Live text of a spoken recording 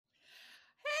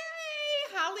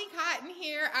Holly Cotton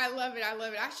here. I love it. I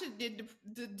love it. I should did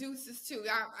the deuces too.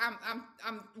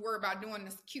 I'm worried about doing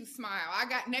this cute smile. I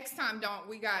got next time. Don't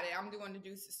we got it? I'm doing the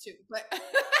deuces too. But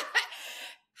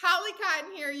Holly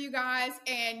Cotton here, you guys,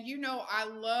 and you know I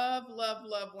love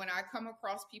when I come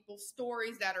across people's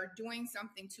stories that are doing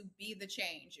something to be the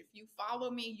change. If you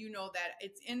follow me, you know that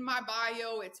it's in my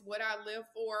bio. It's what I live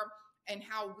for, and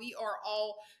how we are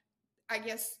all, I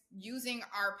guess, using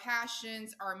our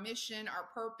passions, our mission, our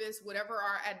purpose, whatever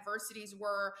our adversities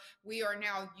were, we are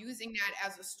now using that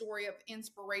as a story of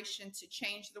inspiration to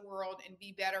change the world and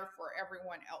be better for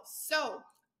everyone else. So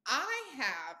I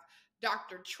have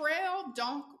Dr. Trell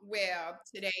Donk Webb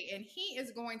today, and he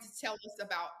is going to tell us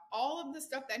about all of the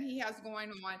stuff that he has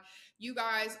going on. You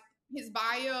guys, his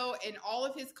bio and all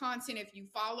of his content, if you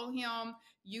follow him,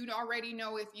 you already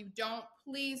know. If you don't,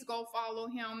 please go follow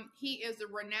him. He is a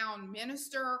renowned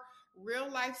minister,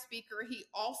 real life speaker. He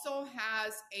also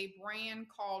has a brand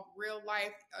called Real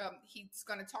Life. He's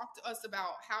going to talk to us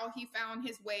about how he found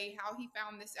his way, how he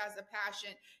found this as a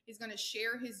passion. He's going to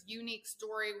share his unique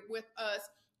story with us.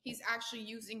 He's actually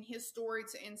using his story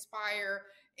to inspire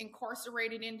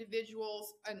incarcerated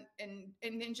individuals and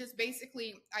then just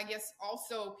basically, I guess,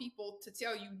 also people to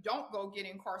tell you don't go get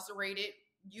incarcerated.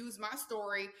 Use my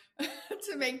story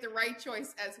to make the right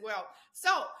choice as well.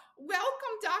 So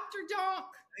welcome, Dr. Donk.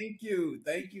 Thank you.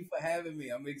 Thank you for having me.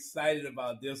 I'm excited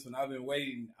about this one. I've been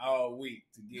waiting all week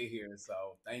to get here. So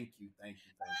thank you. Thank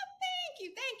you. Thank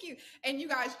you. Thank you. And you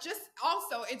guys, just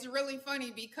also, it's really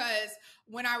funny because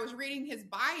when I was reading his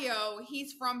bio,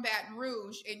 he's from Baton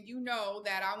Rouge. And you know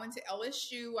that I went to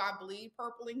LSU. I bleed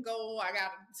purple and gold. I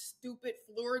got a stupid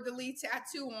fleur-de-lis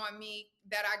tattoo on me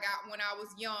that I got when I was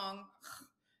young.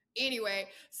 Anyway,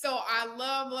 so I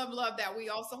love that we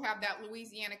also have that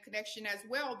Louisiana connection as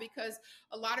well, because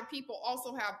a lot of people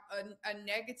also have a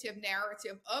negative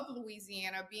narrative of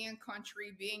Louisiana being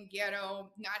country, being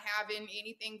ghetto, not having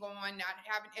anything going, not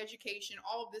having education,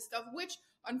 all of this stuff, which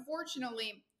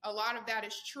unfortunately a lot of that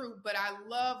is true. But I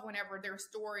love whenever there's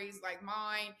stories like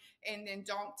mine and then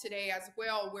Donk today as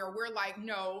well, where we're like,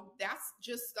 no, that's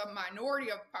just a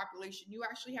minority of the population. You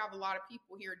actually have a lot of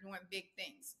people here doing big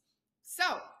things. So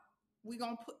we're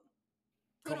going to put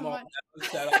Come on. on.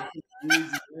 Shout out to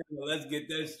Louisiana. Let's get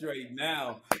that straight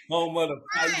now. Home of the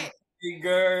fighting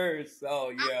girls.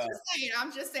 So, yeah.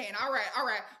 I'm just saying. All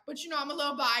right. But, you know, I'm a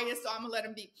little biased, so I'm going to let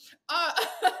him be.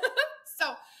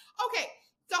 So, okay.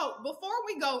 So before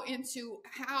we go into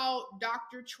how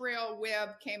Dr. Trell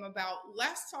Webb came about,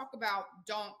 let's talk about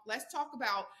Donk. Let's talk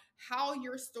about how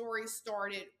your story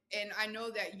started. And I know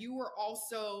that you were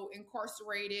also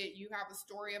incarcerated. You have a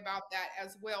story about that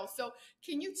as well. So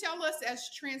can you tell us, as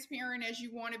transparent as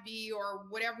you want to be or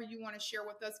whatever you want to share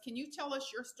with us, can you tell us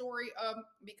your story of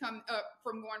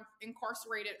from going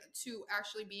incarcerated to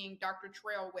actually being Dr.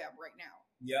 Trell Webb right now?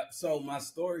 Yep. So my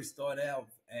story started out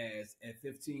as at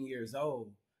 15 years old,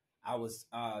 I was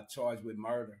charged with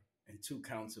murder and 2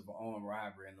 counts of armed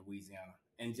robbery in Louisiana.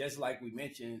 And just like we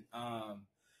mentioned,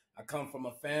 I come from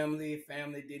a family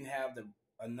didn't have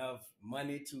enough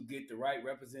money to get the right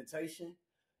representation.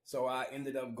 So I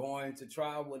ended up going to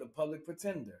trial with a public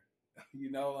pretender,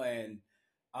 you know, and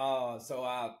so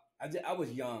I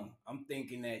was young. I'm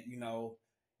thinking that, you know,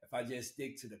 if I just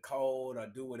stick to the code or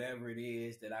do whatever it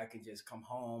is, that I can just come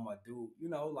home or do, you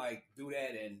know, like do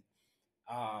that. And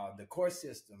the court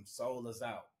system sold us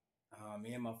out.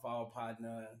 Me and my fall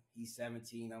partner, he's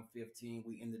 17, I'm 15.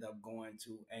 We ended up going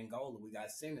to Angola. We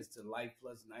got sentenced to life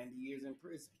plus 90 years in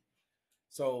prison.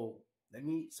 So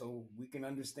so we can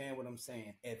understand what I'm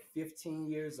saying. At 15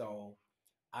 years old,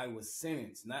 I was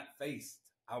sentenced, not faced.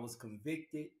 I was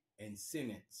convicted and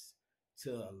sentenced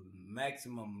to a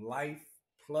maximum life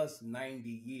plus 90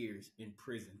 years in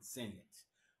prison sentence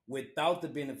without the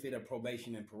benefit of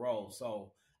probation and parole.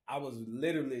 So I was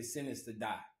literally sentenced to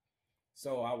die.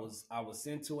 So I was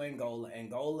sent to Angola.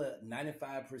 Angola,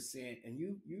 95%, and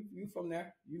you from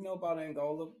there, you know about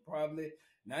Angola probably.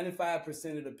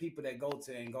 95% of the people that go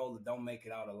to Angola don't make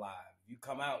it out alive. You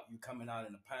come out, you coming out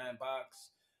in a pine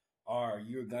box, or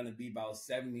you're gonna be about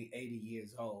 70, 80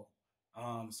 years old.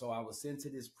 So I was sent to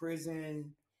this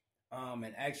prison,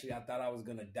 and actually I thought I was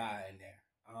gonna die in there.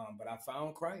 But I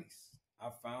found Christ. I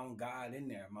found God in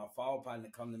there. My fall partner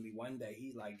come to me one day.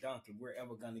 He's like, Donk, if we're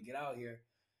ever gonna get out here,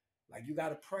 like, you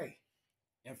gotta pray.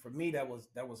 And for me, that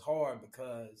was hard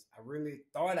because I really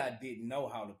thought I didn't know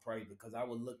how to pray, because I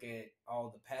would look at all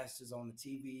the pastors on the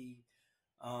TV,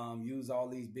 use all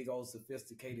these big old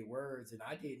sophisticated words, and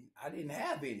I didn't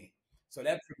have any. So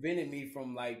that prevented me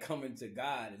from like coming to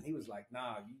God. And he was like,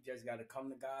 nah, you just got to come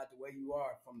to God the way you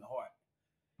are from the heart.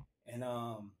 And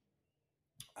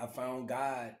I found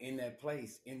God in that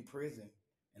place in prison,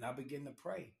 and I began to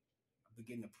pray. I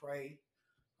began to pray.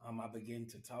 I began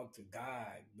to talk to God,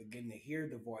 begin to hear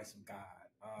the voice of God.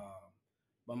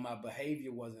 But my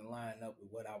behavior wasn't lining up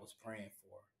with what I was praying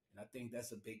for. And I think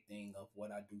that's a big thing of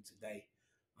what I do today.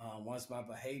 Once my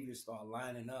behavior started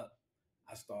lining up,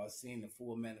 I started seeing the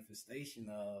full manifestation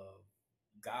of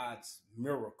God's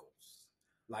miracles.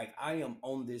 Like I am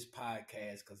on this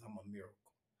podcast because I'm a miracle.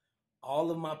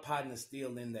 All of my partners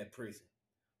still in that prison.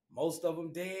 Most of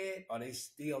them dead or they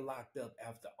still locked up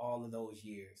after all of those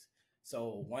years.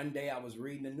 So one day I was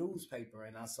reading the newspaper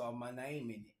and I saw my name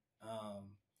in it.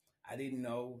 I didn't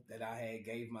know that I had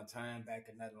gave my time back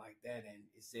or nothing like that. And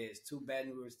it says 2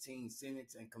 Baton Rouge teens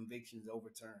sentenced and convictions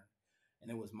overturned. And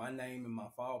it was my name and my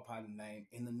fall partner name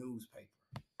in the newspaper.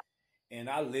 And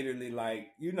I literally like,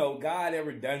 God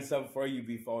ever done something for you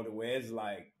before the way it's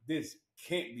like, this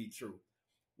can't be true.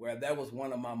 Where that was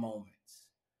one of my moments.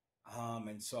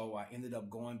 And so I ended up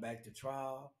going back to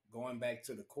trial, going back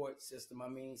to the court system. I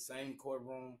mean, same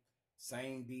courtroom,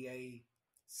 same DA,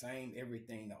 same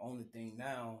everything. The only thing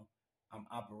now, I'm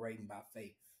operating by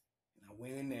faith. And I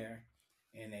went in there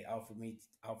and they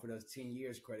offered us 10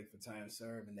 years credit for time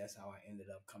served. And that's how I ended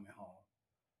up coming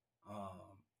home.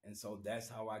 And so that's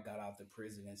how I got out the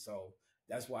prison. And so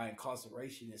that's why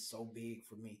incarceration is so big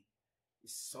for me.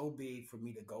 It's so big for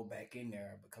me to go back in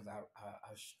there because I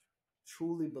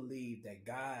truly believe that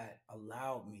God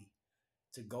allowed me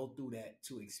to go through that,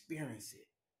 to experience it,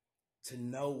 to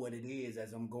know what it is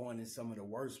as I'm going in some of the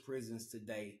worst prisons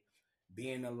today,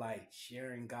 being a light,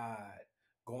 sharing God,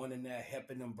 going in there,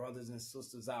 helping them brothers and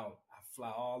sisters out. I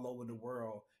fly all over the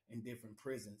world in different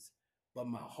prisons, but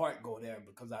my heart go there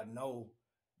because I know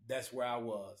that's where I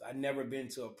was. I never been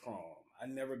to a prom. I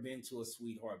never been to a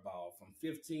sweetheart ball. From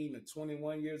 15 to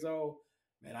 21 years old,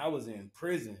 man, I was in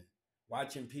prison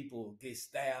watching people get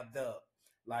stabbed up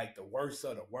like the worst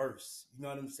of the worst. You know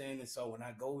what I'm saying? And so when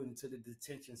I go into the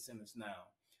detention centers now,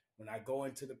 when I go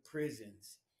into the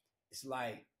prisons, it's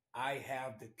like I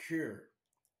have the cure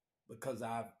because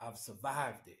I've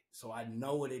survived it. So I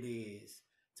know what it is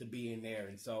to be in there.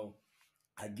 And so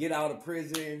I get out of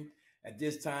prison. At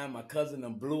this time, my cousin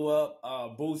blew up,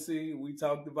 Boosie. We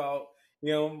talked about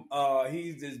him.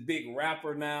 He's this big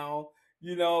rapper now,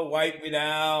 wipe me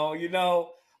down.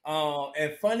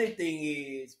 And funny thing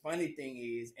is,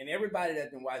 and everybody that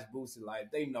can watch Boosie life,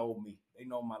 they know me. They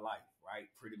know my life, right?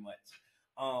 Pretty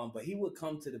much. But he would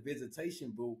come to the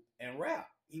visitation booth and rap.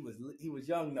 He was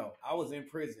young though. I was in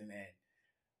prison and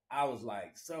I was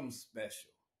like something special.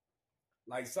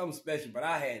 Like something special, but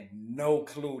I had no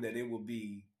clue that it would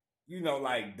be,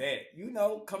 like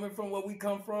that. Coming from where we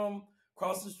come from,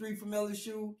 across the street from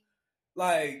LSU,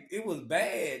 like it was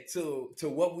bad to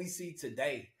what we see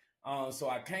today. So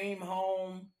I came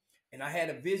home and I had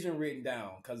a vision written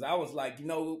down because I was like,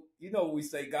 we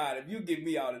say, God, if you get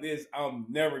me out of this, I'm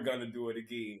never gonna do it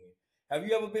again. Have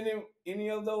you ever been in any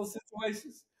of those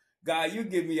situations? God, you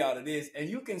get me out of this, and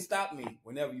you can stop me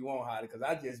whenever you want, Heidi, because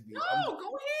No,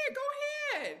 go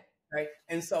ahead. right.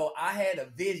 And so I had a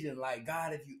vision like,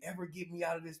 God, if you ever get me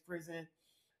out of this prison,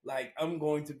 like I'm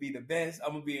going to be the best.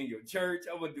 I'm gonna be in your church.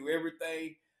 I'm gonna do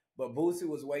everything. But Boosie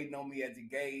was waiting on me at the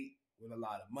gate with a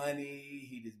lot of money.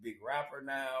 He this big rapper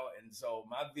now, and so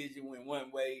my vision went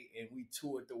one way, and we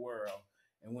toured the world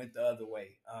and went the other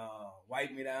way.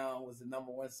 "Wipe Me Down" was the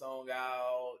 #1 song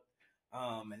out,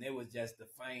 and it was just the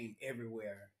fame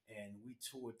everywhere. And we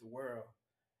toured the world.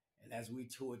 And as we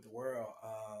toured the world,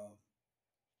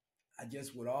 I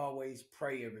just would always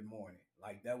pray every morning.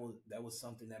 Like that was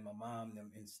something that my mom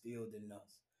them instilled in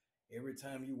us. Every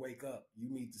time you wake up, you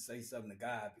need to say something to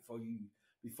God before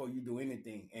you do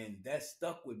anything, and that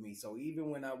stuck with me. So even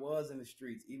when I was in the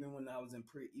streets, even when I was in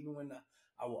even when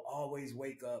I will always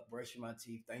wake up, brushing my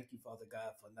teeth. Thank you, Father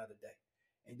God, for another day.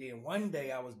 And then one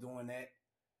day I was doing that,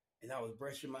 and I was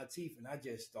brushing my teeth, and I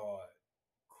just started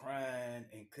crying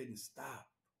and couldn't stop.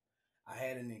 I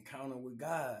had an encounter with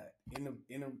God in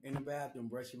the bathroom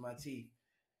brushing my teeth,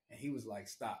 and he was like,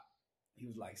 "Stop." He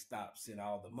was like, "Stop. Send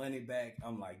all the money back."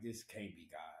 I'm like, "This can't be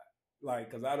God."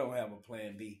 Like, because I don't have a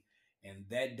plan B. And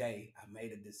that day, I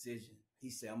made a decision.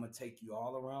 He said, "I'm going to take you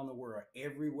all around the world,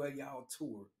 everywhere y'all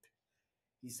toured."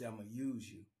 He said, "I'm going to use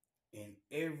you." And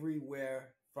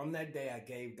everywhere, from that day, I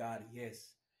gave God a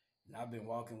yes. And I've been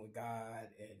walking with God,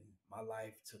 and my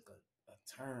life took a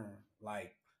turn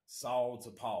like Saul to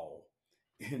Paul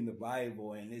in the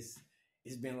Bible. And it's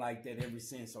been like that ever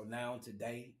since. So now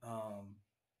today,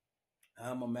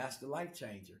 I'm a master life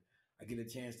changer. I get a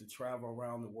chance to travel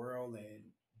around the world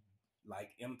and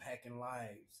like impacting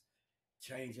lives,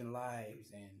 changing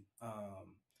lives. And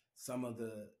some of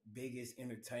the biggest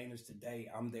entertainers today.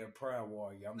 I'm their prayer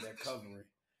warrior. I'm their covering.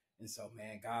 And so,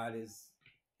 man, God is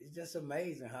it's just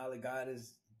amazing how God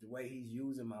is the way He's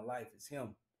using my life. It's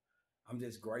Him. I'm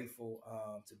just grateful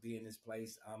to be in this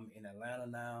place. I'm in Atlanta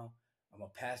now. I'm a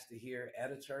pastor here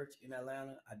at a church in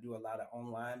Atlanta. I do a lot of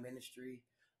online ministry.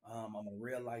 I'm a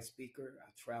real life speaker.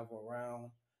 I travel around.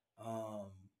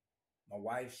 Um, my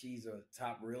wife, she's a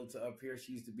top realtor up here.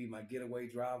 She used to be my getaway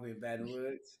driver in Baton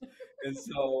Rouge. And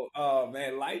so,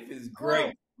 man, life is Growth,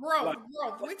 great. growth, Like,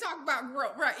 growth. We talk about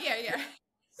growth, right? Yeah, yeah.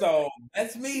 so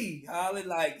that's me, Holly.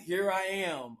 Like, here I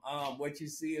am. What you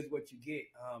see is what you get.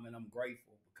 And I'm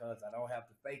grateful because I don't have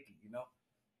to fake it, you know?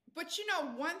 But you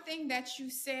know, one thing that you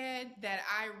said that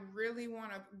I really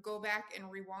want to go back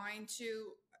and rewind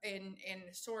to and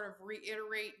sort of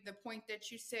reiterate the point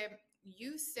that you said.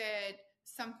 You said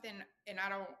something, and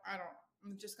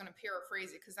I'm just going to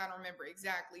paraphrase it because I don't remember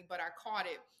exactly, but I caught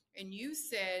it. And you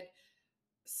said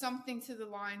something to the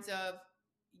lines of,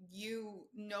 you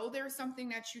know there's something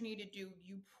that you need to do,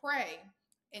 you pray,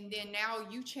 and then now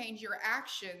you change your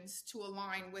actions to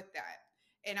align with that.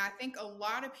 And I think a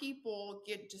lot of people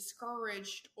get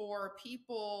discouraged, or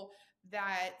people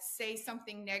that say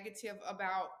something negative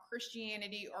about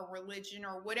Christianity or religion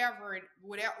or whatever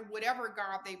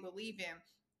God they believe in,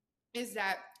 is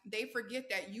that they forget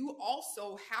that you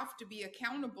also have to be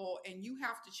accountable and you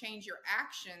have to change your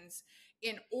actions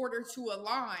in order to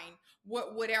align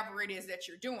whatever it is that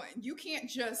you're doing. You can't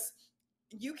just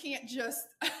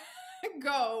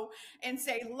go and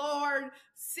say, Lord,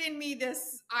 send me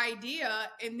this idea,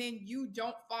 and then you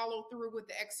don't follow through with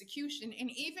the execution. And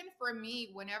even for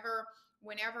me, whenever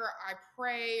I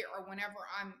pray, or whenever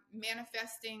I'm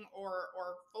manifesting or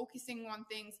focusing on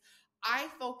things, I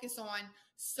focus on,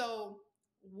 so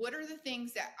what are the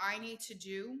things that I need to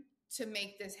do to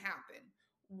make this happen?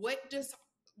 What does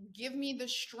give me the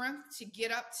strength to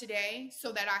get up today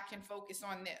so that I can focus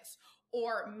on this?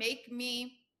 Or make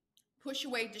me push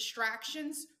away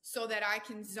distractions so that I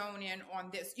can zone in on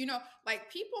this. You know,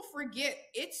 like, people forget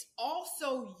it's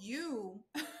also you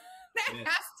that Yeah,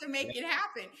 has to make yeah, it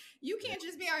happen. You yeah, can't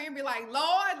just be out here and be like,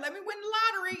 Lord, let me win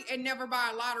the lottery, and never buy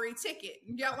a lottery ticket.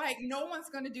 Yeah, like, no one's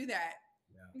going to do that.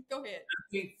 yeah. Go ahead. I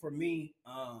think for me,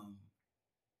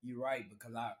 you're right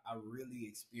because I really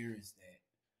experienced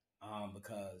that.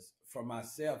 Because for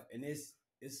myself, and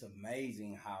it's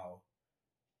amazing how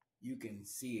you can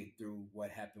see it through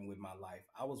what happened with my life.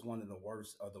 I was one of the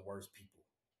worst people,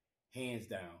 hands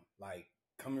down. Like,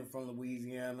 coming from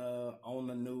Louisiana, on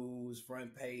the news,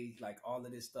 front page, like all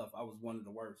of this stuff, I was one of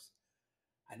the worst.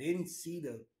 I didn't see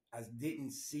I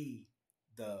didn't see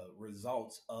the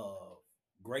results of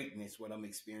greatness, what I'm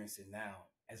experiencing now,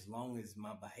 as long as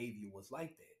my behavior was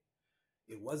like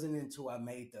that. It wasn't until I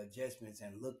made the adjustments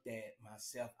and looked at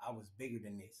myself, I was bigger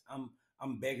than this.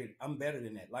 I'm bigger. I'm better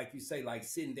than that. Like you say, like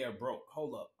sitting there broke.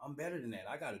 Hold up, I'm better than that.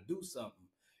 I got to do something.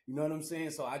 You know what I'm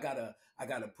saying? So I gotta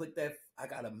put that. I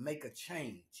gotta make a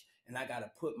change, and I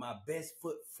gotta put my best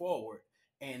foot forward,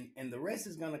 and the rest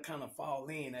is gonna kind of fall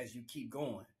in as you keep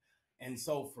going. And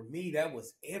so for me, that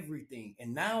was everything.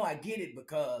 And now I get it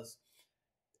because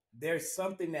there's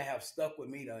something that have stuck with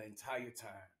me the entire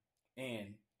time,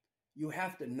 and you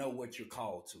have to know what you're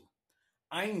called to.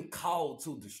 I ain't called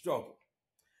to the struggle.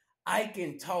 I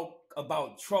can talk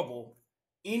about trouble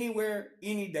anywhere,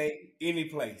 any day, any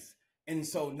place. And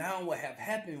so now what have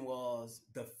happened was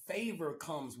the favor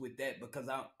comes with that because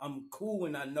I'm cool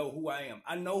and I know who I am.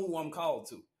 I know who I'm called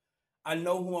to. I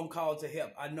know who I'm called to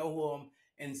help. I know who I'm.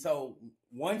 And so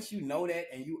once you know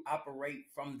that and you operate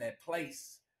from that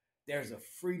place, there's a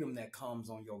freedom that comes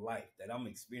on your life that I'm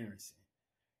experiencing.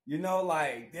 You know,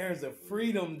 like there's a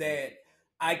freedom that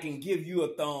I can give you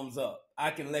a thumbs up. I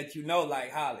can let you know,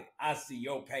 like, Holly, I see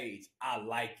your page. I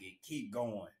like it. Keep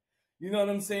going. You know what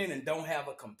I'm saying? And don't have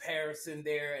a comparison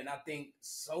there. And I think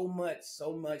so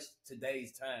much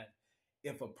today's time,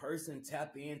 if a person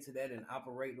tap into that and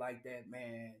operate like that,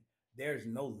 man, there's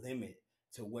no limit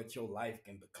to what your life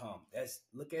can become. That's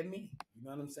look at me. You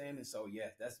know what I'm saying? And so yeah,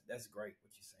 that's great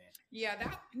what you're saying. Yeah,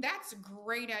 that's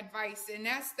great advice. And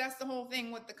that's the whole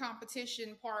thing with the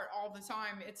competition part all the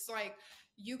time. It's like,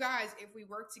 you guys, if we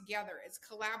work together, it's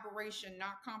collaboration,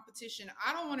 not competition.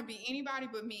 I don't want to be anybody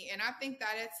but me. And I think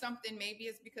that it's something, maybe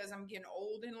it's because I'm getting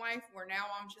old in life, where now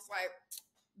I'm just like,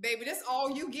 baby, this all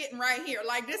you getting right here.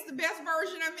 Like, this the best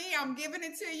version of me. I'm giving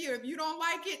it to you. If you don't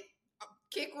like it,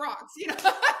 kick rocks, you know.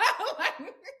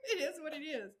 Like, it is what it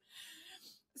is.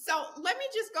 So let me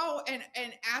just go and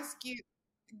ask you,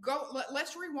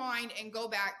 let's rewind and go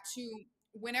back to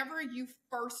whenever you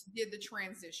first did the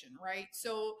transition, right?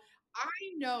 So I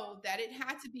know that it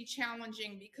had to be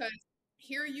challenging because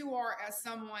here you are as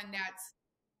someone that's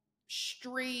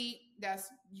street, that's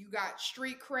you got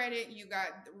street credit, you got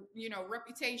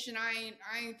reputation. I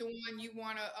ain't the one you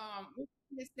want to what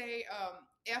do you say,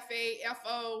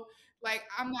 FAFO, like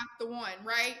I'm not the one,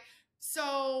 right?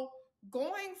 So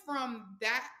going from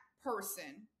that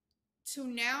person to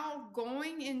now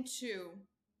going into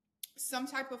some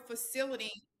type of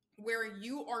facility where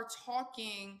you are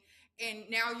talking and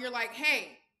now you're like,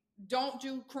 hey, don't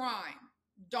do crime,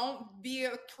 don't be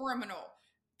a criminal.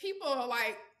 People are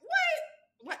like,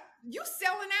 what you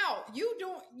selling out, you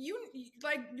don't, you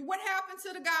like, what happened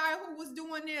to the guy who was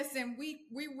doing this and we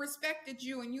respected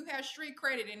you and you had street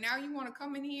credit and now you want to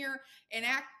come in here and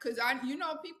act, because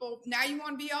people now you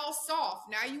want to be all soft,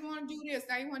 now you want to do this,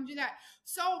 now you want to do that.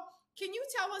 So can you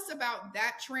tell us about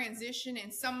that transition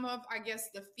and some of, I guess,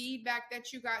 the feedback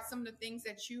that you got, some of the things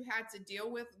that you had to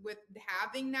deal with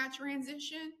having that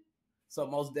transition? So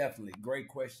most definitely, great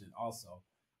question. Also,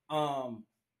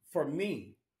 for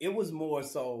me, it was more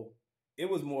so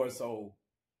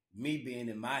me being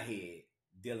in my head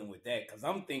dealing with that because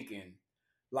I'm thinking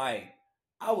like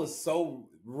I was so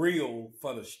real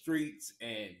for the streets,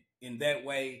 and in that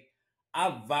way,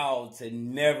 I vowed to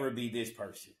never be this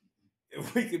person.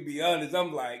 If we could be honest,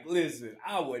 I'm like, listen,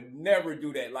 I would never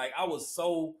do that. Like I was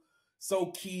so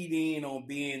keyed in on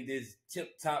being this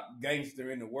tip top gangster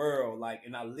in the world, like,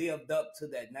 and I lived up to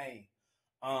that name.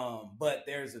 But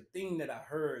there's a thing that I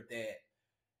heard that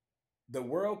the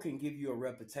world can give you a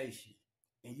reputation,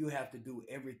 and you have to do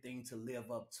everything to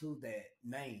live up to that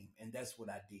name, and that's what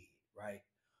I did, right?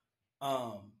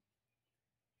 Um,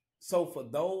 so for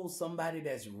those somebody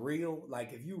that's real,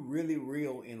 like if you really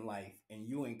real in life and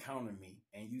you encounter me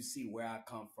and you see where I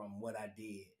come from, what I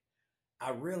did,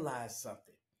 I realized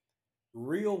something.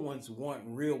 Real ones want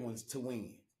real ones to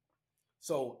win.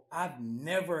 So I've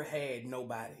never had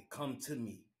nobody come to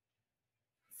me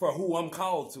for who I'm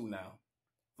called to now.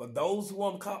 For those who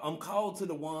I'm called to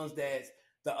the ones that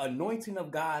the anointing of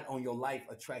God on your life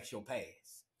attracts your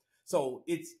past. So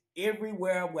it's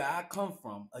everywhere where I come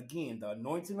from. Again, the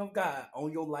anointing of God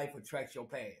on your life attracts your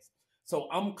past. So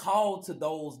I'm called to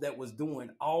those that was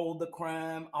doing all the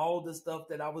crime, all the stuff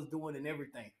that I was doing and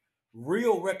everything.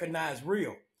 Real recognize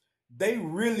real. They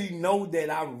really know that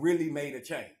I really made a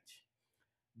change.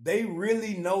 They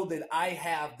really know that I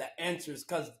have the answers,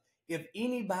 because if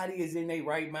anybody is in their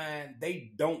right mind,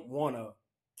 they don't want to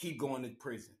keep going to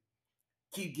prison,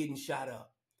 keep getting shot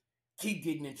up, keep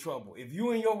getting in trouble. If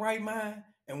you're in your right mind,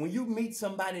 and when you meet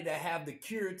somebody that have the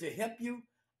cure to help you,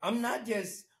 I'm not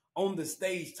just on the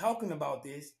stage talking about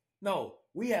this. No,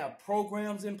 we have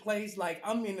programs in place. Like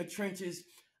I'm in the trenches.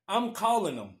 I'm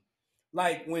calling them.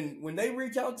 Like when they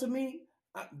reach out to me,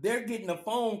 they're getting a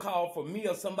phone call from me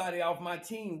or somebody off my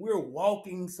team. We're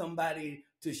walking somebody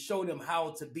to show them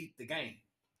how to beat the game.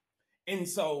 And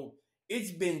so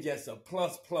it's been just a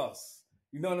plus plus.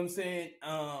 You know what I'm saying?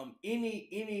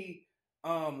 Any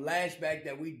lashback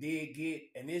that we did get,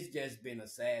 and it's just been a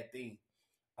sad thing.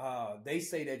 They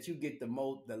say that you get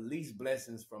the least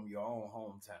blessings from your own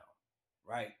hometown,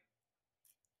 right?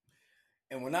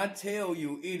 And when I tell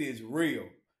you it is real,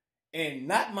 and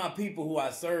not my people who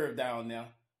I serve down there,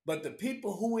 but the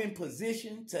people who in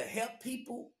position to help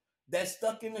people that's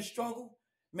stuck in the struggle,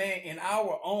 man, in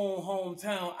our own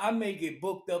hometown, I may get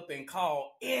booked up and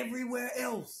called everywhere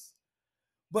else.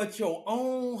 But your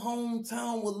own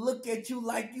hometown will look at you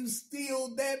like you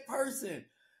still that person.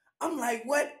 I'm like,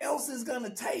 what else is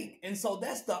gonna take? And so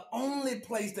that's the only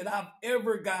place that I've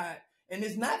ever got, and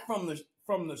it's not from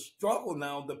the struggle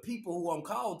now. The people who I'm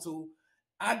called to,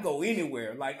 I go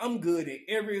anywhere. Like I'm good in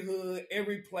every hood,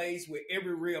 every place with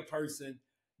every real person.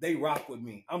 They rock with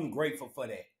me. I'm grateful for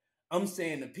that. I'm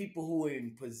saying the people who are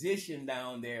in position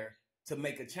down there to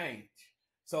make a change.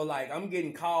 So like I'm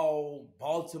getting called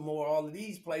Baltimore, all of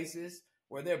these places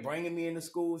where they're bringing me into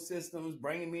school systems,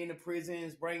 bringing me into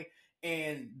prisons,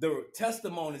 and the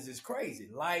testimonies is crazy.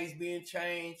 Lives being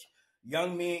changed.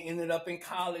 Young men ended up in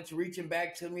college reaching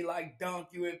back to me like, Donk,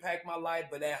 you impact my life.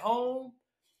 But at home,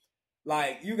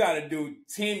 like you got to do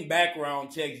 10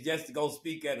 background checks just to go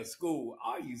speak at a school.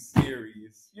 Are you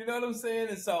serious? You know what I'm saying?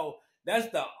 And so that's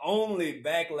the only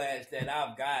backlash that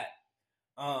I've got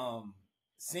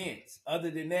since.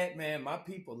 Other than that, man, my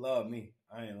people love me.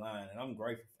 I ain't lying, and I'm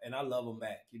grateful, and I love them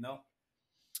back, you know?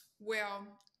 Well,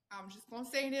 I'm just going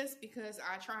to say this because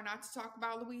I try not to talk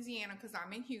about Louisiana because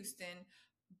I'm in Houston,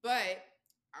 but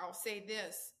I'll say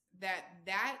this, that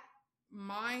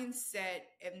mindset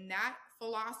and that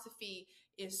philosophy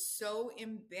is so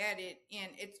embedded in,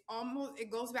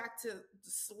 it goes back to the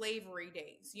slavery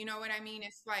days. You know what I mean?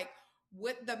 It's like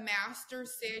what the master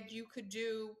said you could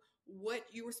do, what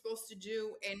you were supposed to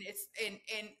do, and it's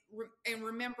and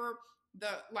remember the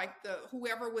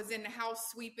whoever was in the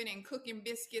house sweeping and cooking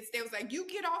biscuits, they was like, you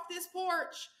get off this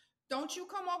porch, don't you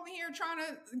come over here trying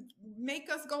to make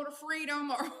us go to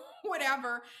freedom or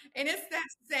whatever. And it's that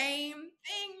same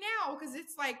thing now, because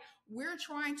it's like we're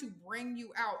trying to bring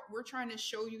you out, we're trying to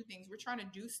show you things, we're trying to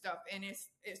do stuff, and it's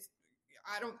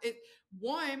I don't it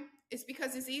one, it's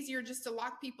because it's easier just to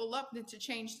lock people up than to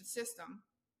change the system.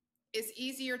 It's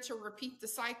easier to repeat the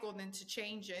cycle than to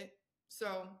change it.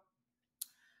 So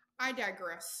I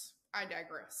digress. I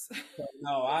digress.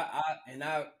 No,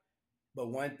 I but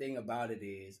one thing about it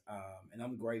is, and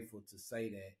I'm grateful to say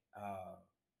that,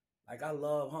 like I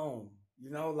love home. You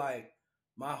know, like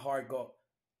my heart go.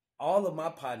 All of my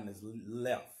partners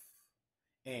left,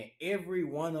 and every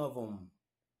one of them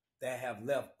that have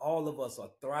left, all of us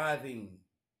are thriving.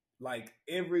 Like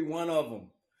every one of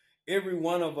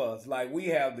us, like we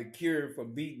have the cure for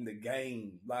beating the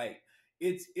game. Like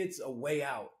it's a way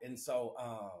out, and so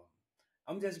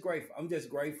I'm just grateful. I'm just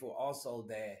grateful also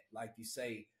that, like you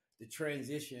say, the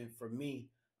transition for me,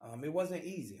 it wasn't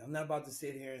easy. I'm not about to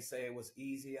sit here and say it was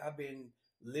easy. I've been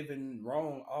living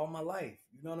wrong all my life.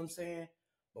 You know what I'm saying?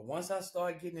 But once I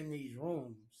started getting in these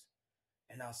rooms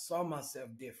and I saw myself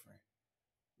different,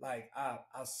 like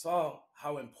I saw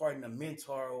how important a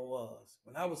mentor was.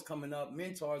 When I was coming up,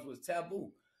 mentors was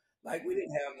taboo. Like we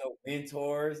didn't have no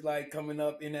mentors like coming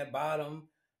up in that bottom.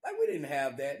 Like we didn't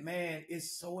have that. Man,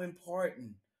 it's so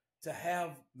important to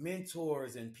have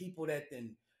mentors and people that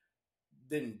then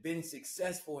been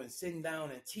successful and sitting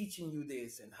down and teaching you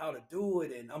this and how to do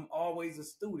it. And I'm always a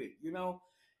student, you know?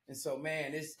 And so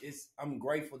man, it's I'm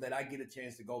grateful that I get a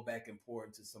chance to go back and pour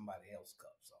into somebody else's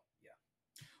cup. So yeah.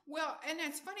 Well, and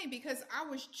that's funny because I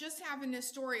was just having this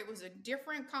story. It was a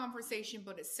different conversation,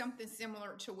 but it's something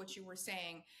similar to what you were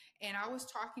saying. And I was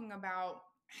talking about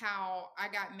how I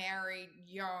got married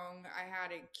young. I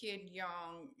had a kid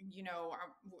young. You know,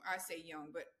 I say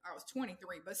young, but I was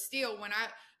 23. But still, when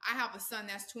I have a son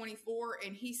that's 24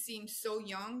 and he seems so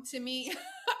young to me,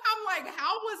 I'm like,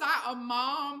 how was I a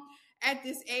mom at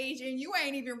this age and you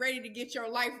ain't even ready to get your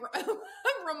life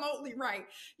remotely right?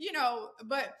 You know,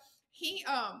 but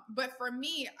for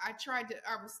me, I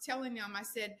was telling them, I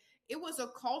said it was a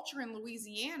culture in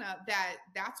Louisiana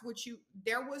that's what you,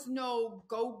 there was no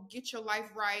go get your life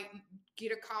right,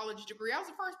 get a college degree. I was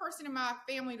the first person in my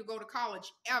family to go to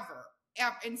college ever.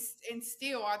 And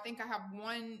still I think I have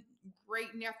one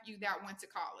great nephew that went to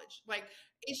college. Like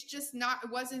it's just not,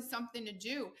 it wasn't something to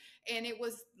do. And it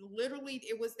was literally,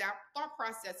 it was that thought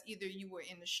process. Either you were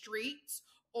in the streets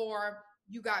or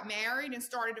you got married and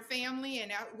started a family,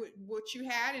 and that what you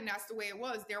had, and that's the way it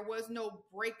was. There was no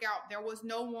breakout. There was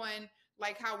no one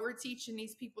like how we're teaching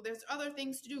these people. There's other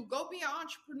things to do. Go be an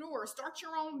entrepreneur, start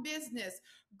your own business,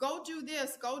 go do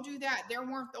this, go do that. There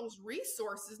weren't those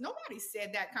resources. Nobody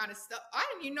said that kind of stuff. I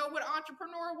didn't even know what an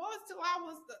entrepreneur was till I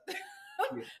was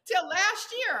Yeah. till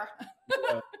last year.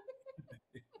 Yeah.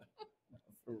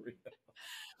 For real.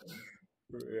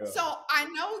 For real. So I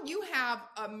know you have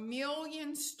a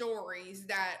million stories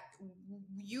that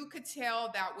you could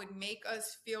tell that would make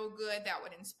us feel good, that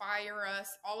would inspire us,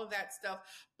 all of that stuff.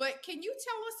 But can you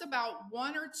tell us about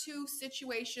one or two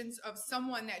situations of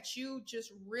someone that you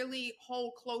just really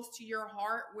hold close to your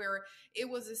heart, where it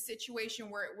was a situation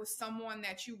where it was someone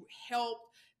that you helped,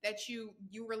 that you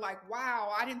were like,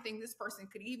 wow, I didn't think this person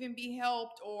could even be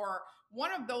helped, or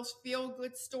one of those feel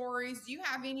good stories? Do you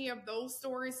have any of those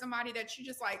stories? Somebody that you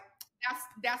just like,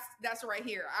 that's right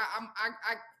here.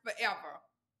 I forever.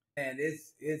 Man,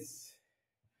 it's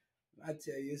I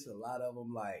tell you, it's a lot of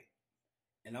them. Like,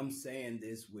 and I'm saying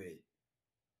this with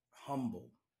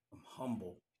humble. I'm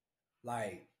humble.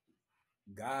 Like,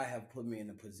 God have put me in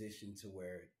a position to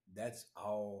where that's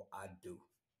all I do.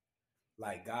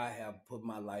 Like, God have put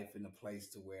my life in a place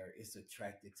to where it's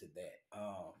attracted to that.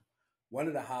 One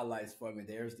of the highlights for me,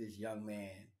 there's this young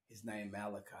man. His name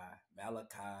Malachi.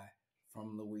 Malachi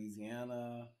from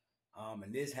Louisiana.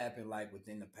 And this happened like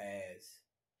within the past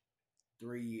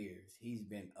 3 years. He's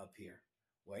been up here.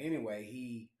 Well, anyway,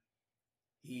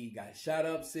 he got shot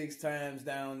up 6 times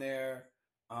down there.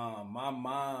 My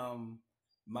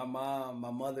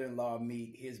mother-in-law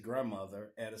meet his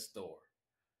grandmother at a store.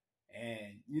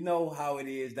 And you know how it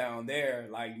is down there.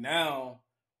 Like now,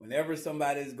 whenever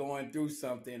somebody's going through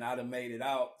something, I'd have made it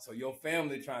out. So your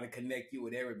family trying to connect you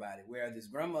with everybody. Whereas this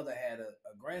grandmother had a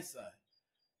grandson,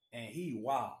 and he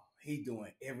wow, he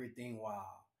doing everything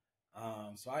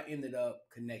wow. So I ended up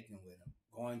connecting with him,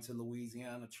 going to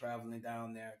Louisiana, traveling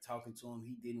down there, talking to him.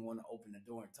 He didn't want to open the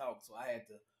door and talk, so I had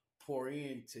to pour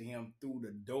into him through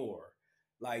the door.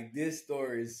 Like this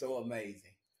story is so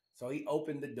amazing. So he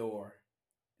opened the door,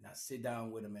 and I sit down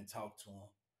with him and talk to him.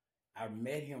 I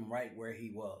met him right where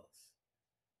he was.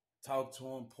 Talked to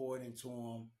him, poured into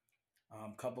him.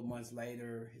 A couple months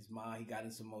later, his mom, he got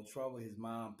in some more trouble. His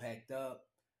mom packed up.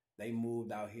 They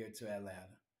moved out here to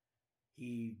Atlanta.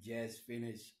 He just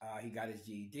finished. He got his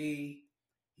GED.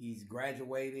 He's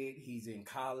graduated. He's in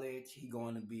college. He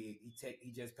going to be.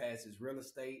 He just passed his real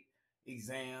estate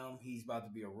exam. He's about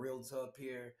to be a realtor up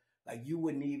here. Like you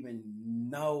wouldn't even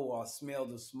know or smell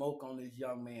the smoke on this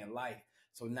young man's life.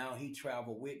 So now he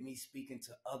traveled with me, speaking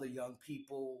to other young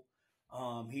people.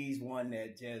 He's one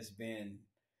that just been,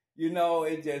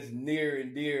 it just near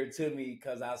and dear to me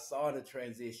because I saw the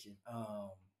transition.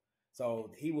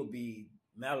 So he would be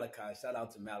Malachi. Shout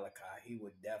out to Malachi. He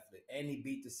would definitely, and he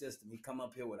beat the system. He come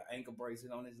up here with an ankle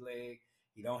bracelet on his leg.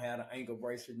 He don't have an ankle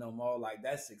bracelet no more. Like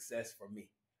that's success for me,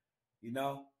 you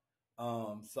know.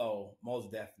 So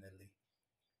most definitely,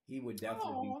 he would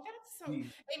definitely be. Oh, that's so.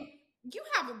 And you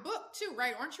have a book too,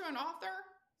 right? Aren't you an author?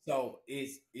 So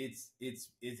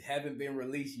it haven't been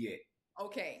released yet.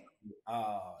 Okay.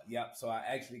 Yep. So I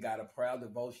actually got a proud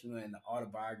devotional and the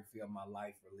autobiography of my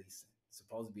life releasing. It's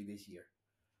supposed to be this year.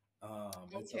 So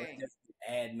it's just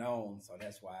adding on, so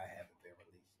that's why I haven't been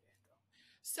released yet.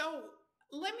 So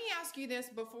let me ask you this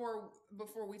before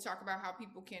we talk about how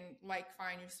people can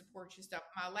find you, support you stuff.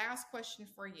 My last question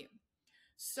for you.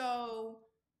 So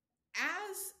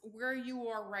as where you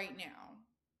are right now,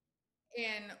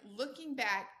 and looking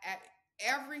back at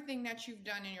everything that you've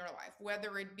done in your life,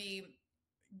 whether it be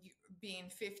being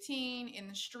 15 in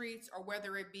the streets or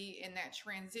whether it be in that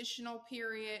transitional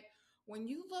period, when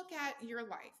you look at your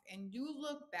life and you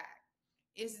look back,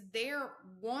 is there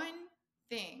one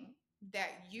thing that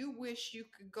you wish you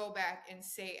could go back and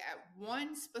say at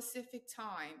one specific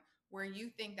time where you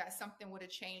think that something would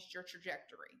have changed your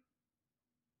trajectory?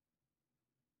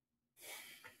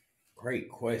 Great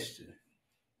question.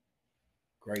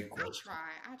 Great question.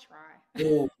 I try.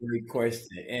 Oh, great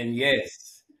question. And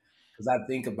yes, because I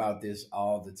think about this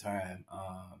all the time.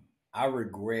 I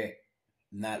regret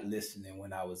not listening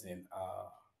when I was in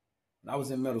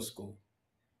middle school.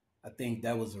 I think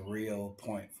that was a real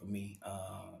point for me.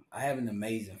 I have an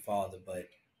amazing father, but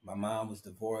my mom was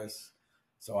divorced.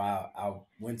 So I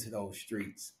went to those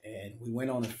streets and we went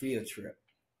on a field trip.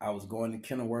 I was going to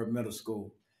Kenilworth Middle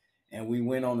School and we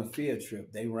went on a field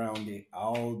trip. They rounded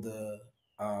all the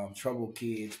troubled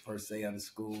kids, per se, out of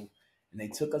school. And they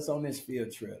took us on this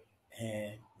field trip.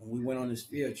 And when we went on this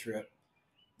field trip,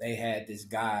 they had this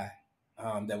guy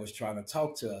that was trying to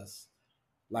talk to us,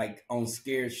 like on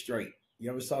Scared Straight. You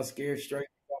ever saw Scared Straight?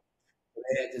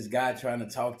 They had this guy trying to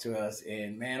talk to us,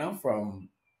 and man, I'm from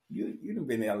you done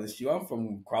been to LSU. I'm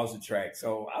from across the track,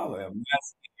 so I am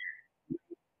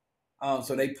not.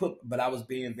 So but I was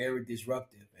being very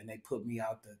disruptive, and they put me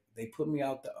out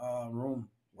the room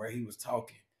where he was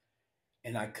talking,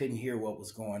 and I couldn't hear what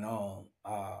was going on.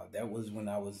 That was when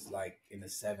I was like in the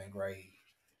seventh grade.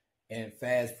 And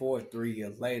fast forward 3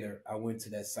 years later, I went to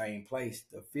that same place.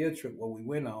 The field trip what we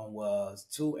went on was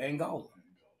to Angola.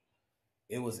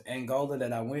 It was Angola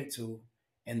that I went to.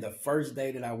 And the first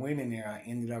day that I went in there, I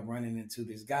ended up running into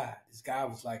this guy. This guy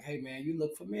was like, "Hey man, you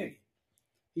look familiar."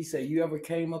 He said, "You ever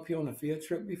came up here on a field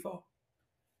trip before?"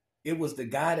 It was the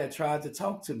guy that tried to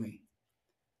talk to me.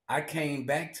 I came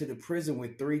back to the prison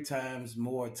with 3 times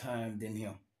more time than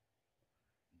him.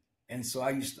 And so I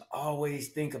used to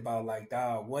always think about like,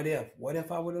 dog, what if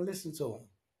I would have listened to him?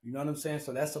 You know what I'm saying?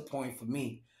 So that's a point for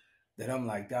me that I'm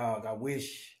like, dog, I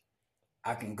wish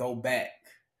I can go back,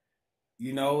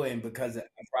 and because I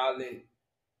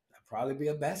probably be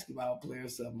a basketball player or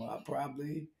something. I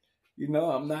probably,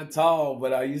 I'm not tall,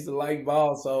 but I used to like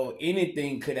ball. So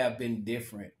anything could have been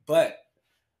different. But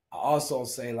I also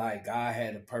say like God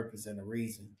had a purpose and a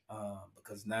reason,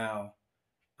 because now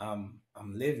I'm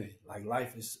living. Like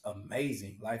life is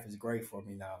amazing. Life is great for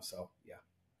me now. So yeah.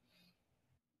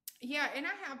 Yeah, and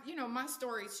I have, my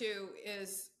story too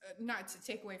is not to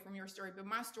take away from your story, but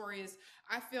my story is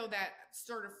I feel that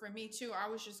sort of for me too. I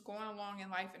was just going along in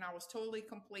life and I was totally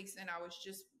complacent. I was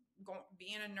just going,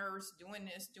 being a nurse, doing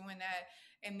this, doing that.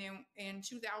 And then in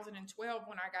 2012,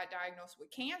 when I got diagnosed with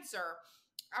cancer,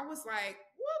 I was like,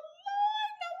 well,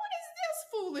 Lord, now what is this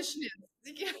foolishness?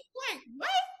 Like,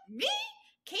 what? Me?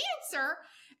 Cancer?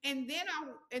 And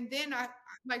then I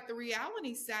like the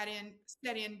reality set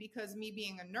in because me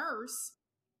being a nurse,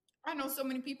 I know so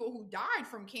many people who died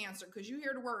from cancer because you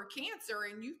hear the word cancer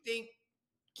and you think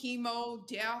chemo,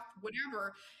 death,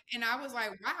 whatever. And I was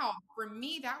like, wow, for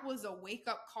me, that was a wake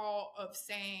up call of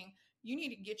saying, you need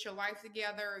to get your life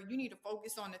together. You need to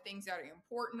focus on the things that are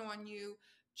important on you.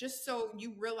 just so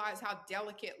you realize how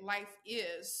delicate life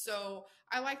is. So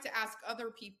I like to ask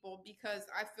other people because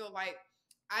I feel like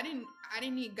I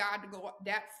didn't need God to go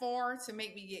that far to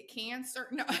make me get cancer.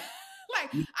 No.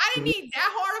 Like I didn't need that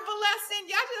hard of a lesson.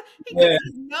 Y'all just he could Yeah.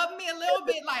 just nub me a little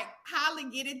bit, like Holly,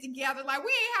 get it together. Like we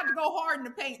ain't have to go hard in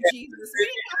the paint, Jesus. We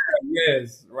ain't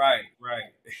Yes. Right.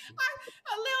 Right.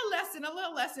 a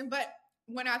little lesson. But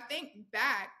when I think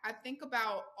back, I think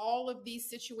about all of these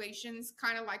situations,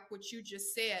 kind of like what you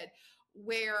just said,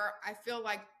 where I feel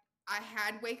like I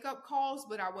had wake up calls,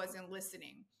 but I wasn't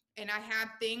listening. And I had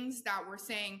things that were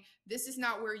saying, this is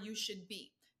not where you should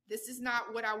be. This is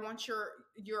not what I want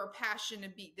your passion to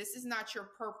be. This is not your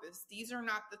purpose. These are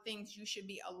not the things you should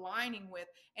be aligning with.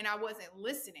 And I wasn't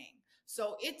listening.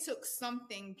 So it took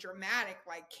something dramatic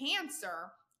like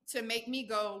cancer to make me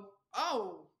go,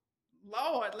 oh,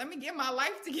 Lord, let me get my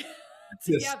life Yes.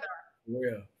 together. For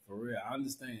real. For real. I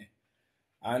understand.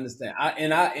 I understand.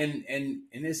 And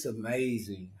it's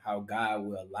amazing how God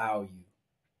will allow you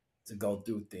to go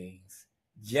through things.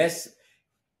 Just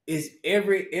is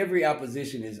every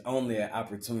opposition is only an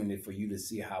opportunity for you to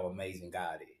see how amazing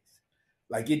God is.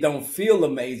 Like it don't feel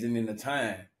amazing in the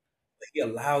time, but He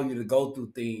allow you to go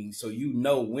through things so you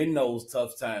know when those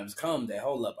tough times come that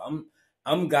hold up,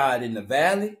 I'm God in the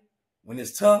valley when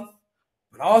it's tough,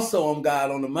 but also I'm God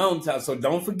on the mountaintop. So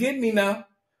don't forget me now.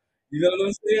 You know what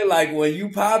I'm saying? Like when you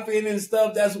pop in and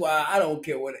stuff, that's why I don't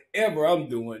care whatever I'm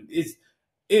doing.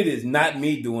 It is not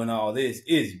me doing all this.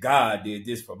 It's God did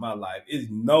this for my life. It's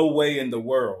no way in the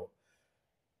world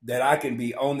that I can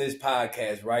be on this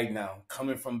podcast right now,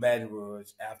 coming from Baton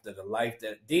Rouge after the life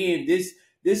that then this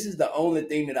is the only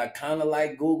thing that I kind of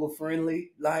like Google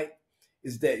friendly, like,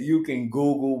 is that you can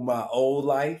Google my old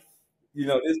life. You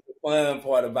know, this is the fun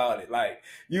part about it. Like,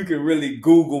 you can really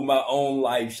Google my own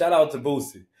life. Shout out to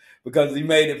Boosie because he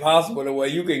made it possible the way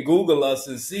you can Google us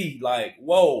and see, like,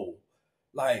 whoa,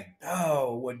 like,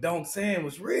 oh, what Donk saying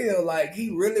was real. Like, he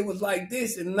really was like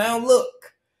this, and now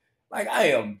look. Like I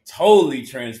am totally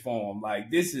transformed.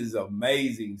 Like this is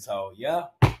amazing. So yeah,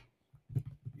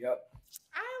 yep.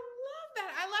 I love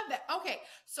that. I love that. Okay.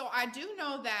 So I do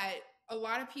know that a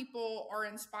lot of people are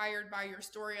inspired by your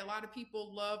story. A lot of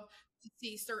people love to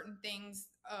see certain things.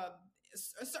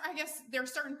 So I guess there are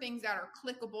certain things that are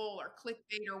clickable or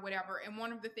clickbait or whatever. And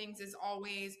one of the things is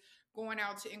always going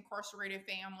out to incarcerated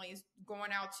families,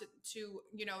 going out to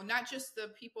not just the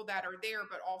people that are there,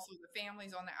 but also the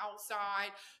families on the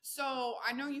outside. So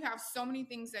I know you have so many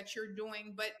things that you're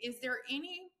doing, but is there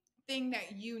anything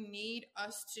that you need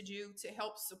us to do to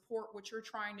help support what you're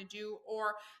trying to do,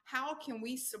 or how can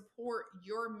we support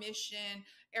your mission,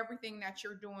 everything that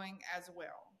you're doing as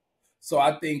well? So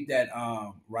I think that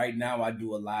right now I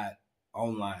do a lot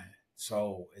online.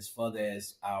 So as far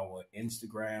as our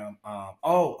Instagram,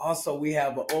 oh, also we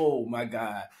have oh my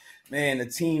God, man, the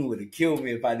team would have killed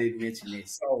me if I didn't mention it.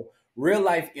 So Real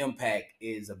Life Impact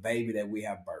is a baby that we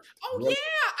have birthed. Oh yeah,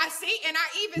 I see, and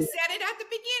I even said it at the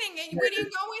beginning, and we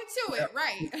didn't go into it,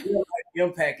 right? Real Life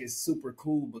Impact is super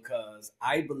cool because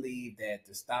I believe that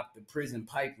to stop the prison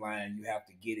pipeline, you have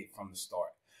to get it from the start.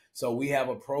 So we have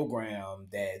a program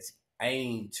that's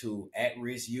aimed to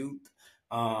at-risk youth,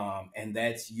 and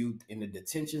that's youth in the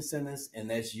detention centers, and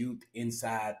that's youth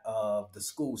inside of the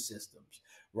school systems.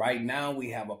 Right now, we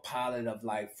have a pilot of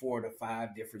like 4 to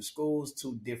 5 different schools,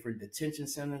 2 different detention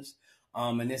centers,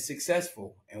 and it's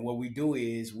successful. And what we do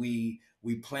is we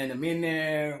plan them in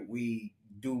there. We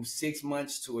do 6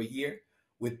 months to a year.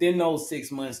 Within those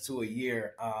 6 months to a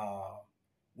year,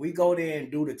 we go there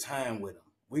and do the time with them.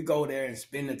 We go there and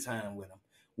spend the time with them.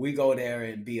 We go there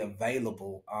and be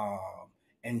available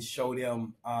and show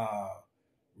them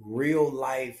real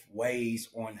life ways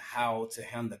on how to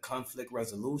handle conflict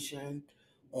resolution,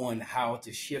 on how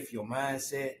to shift your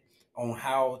mindset, on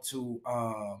how to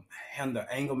handle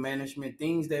anger management,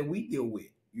 things that we deal with.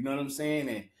 You know what I'm saying?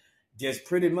 And just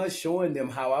pretty much showing them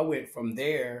how I went from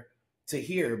there to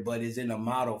here, but it's in a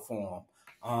model form.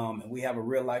 And we have a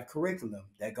real life curriculum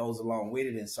that goes along with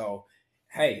it. And so,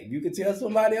 hey, if you could tell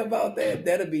somebody about that,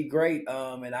 that'd be great.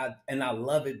 And I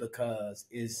love it because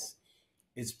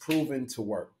it's proven to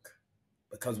work.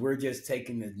 Because we're just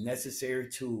taking the necessary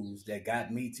tools that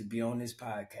got me to be on this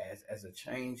podcast as a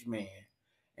changed man,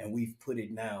 and we've put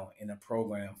it now in a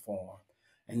program form.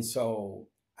 And so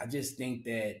I just think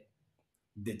that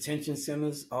detention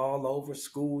centers all over,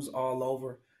 schools all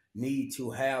over need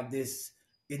to have this.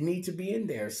 It need to be in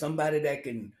there. Somebody that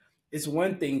can. It's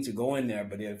one thing to go in there,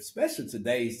 but if, especially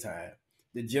today's time,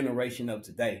 the generation of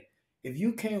today, if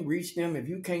you can't reach them, if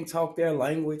you can't talk their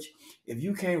language, if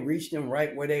you can't reach them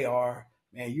right where they are,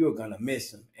 man, you're gonna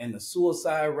miss them. And the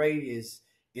suicide rate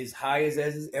is high as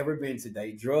it's ever been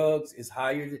today. Drugs is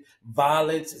higher.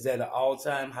 Violence is at an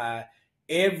all-time high.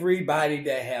 Everybody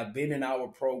that have been in our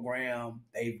program,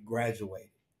 they've graduated.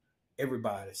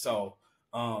 Everybody. So,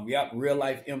 yep, real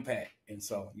life impact. And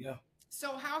so, yeah.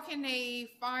 So how can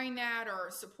they find that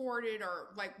or support it, or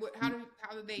like what? How do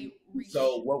they reach?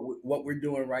 So what we're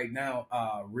doing right now,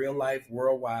 real life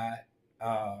worldwide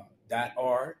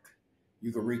 .org.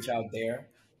 You can reach out there.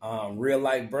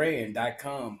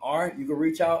 Reallifebrand.com, or you can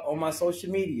reach out on my social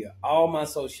media. All my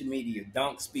social media,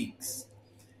 Donk Speaks.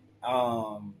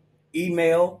 Um,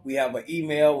 Email. We have an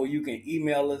email where you can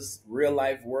email us, real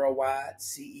life worldwide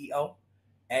CEO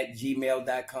at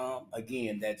gmail.com.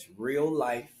 Again, that's real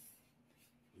life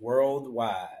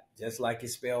worldwide, just like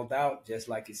it's spelled out, just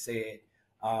like it said,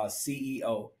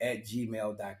 CEO at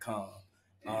gmail.com.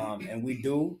 And we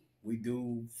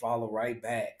do follow right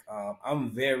back.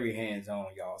 I'm very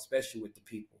hands-on, y'all, especially with the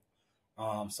people.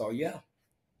 So yeah,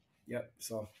 yep.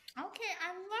 So Okay,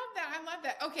 I love that. I love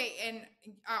that. Okay, and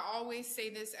I always say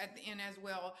this at the end as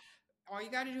well. All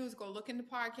you got to do is go look in the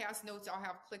podcast notes. I'll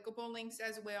have clickable links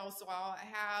as well. So I'll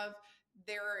have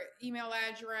their email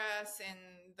address, and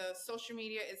the social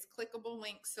media is clickable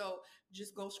links. So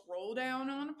just go scroll down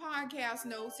on the podcast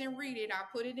notes and read it. I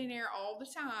put it in there all the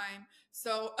time.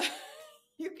 So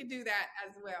you can do that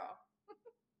as well.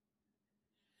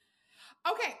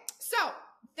 Okay, so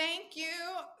thank you,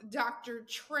 Dr.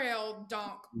 Trell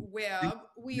Donk Webb.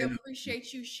 We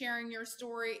appreciate you sharing your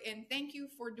story, and thank you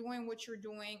for doing what you're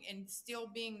doing and still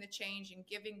being the change and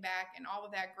giving back and all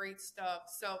of that great stuff.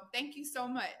 So thank you so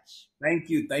much. thank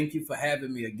you for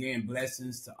having me again.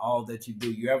 Blessings to all that you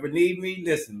do. You ever need me?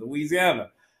 Listen, Louisiana,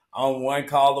 I'm one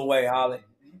call away, Holly.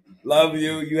 Love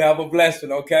you. You have a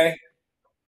blessing, okay?